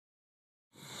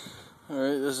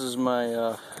Alright, this is my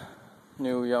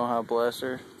new Yamaha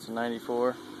blaster. It's a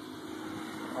 94.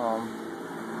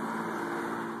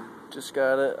 Just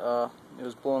got it. It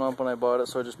was blown up when I bought it,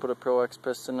 so I just put a Pro X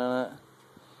piston in it.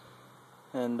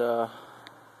 And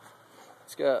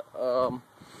it's got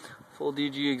full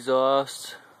DG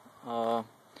exhaust,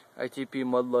 ITP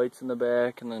mud lights in the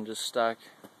back, and then just stock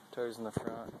tires in the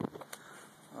front.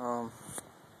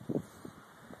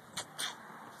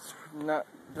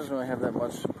 Doesn't really have that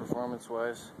much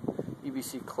performance-wise.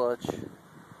 EBC clutch,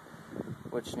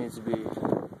 which needs to be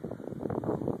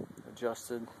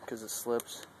adjusted because it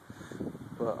slips.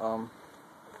 But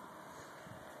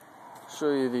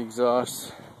show you the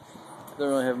exhaust. Don't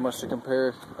really have much to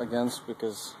compare against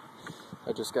because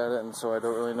I just got it, and so I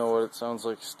don't really know what it sounds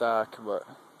like stock, but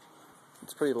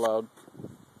it's pretty loud.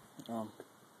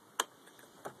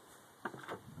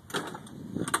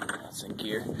 That's in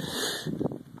gear.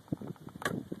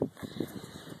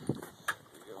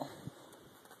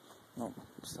 Nope,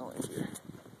 still in gear.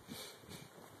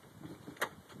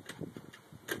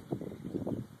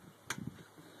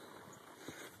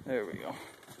 There we go.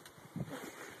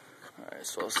 Alright,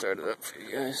 so I'll start it up for you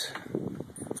guys.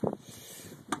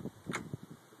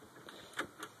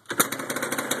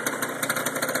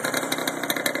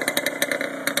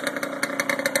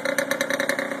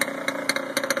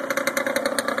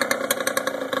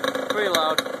 Pretty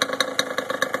loud.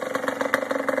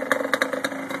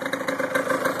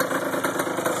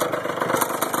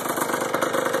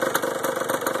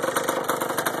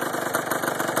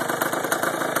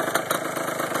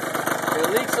 It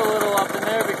leaks a little up in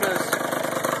there because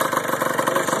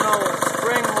there's no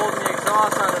spring holding the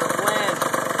exhaust onto the flange.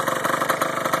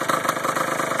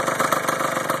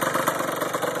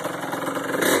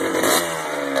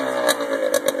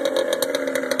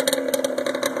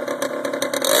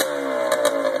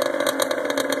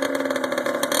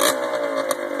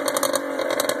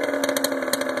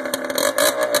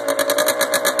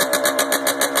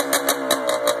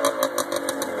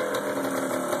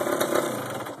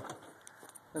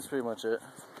 That's pretty much it.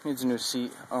 Needs a new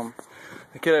seat.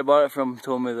 The kid I bought it from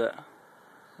told me that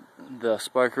the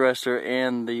spark arrestor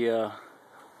and the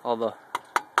all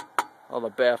the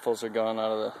baffles are gone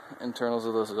out of the internals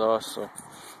of the exhaust, so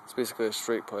it's basically a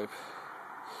straight pipe.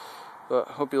 But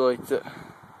hope you liked it.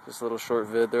 Just a little short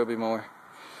vid. There'll be more.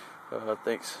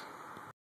 Thanks.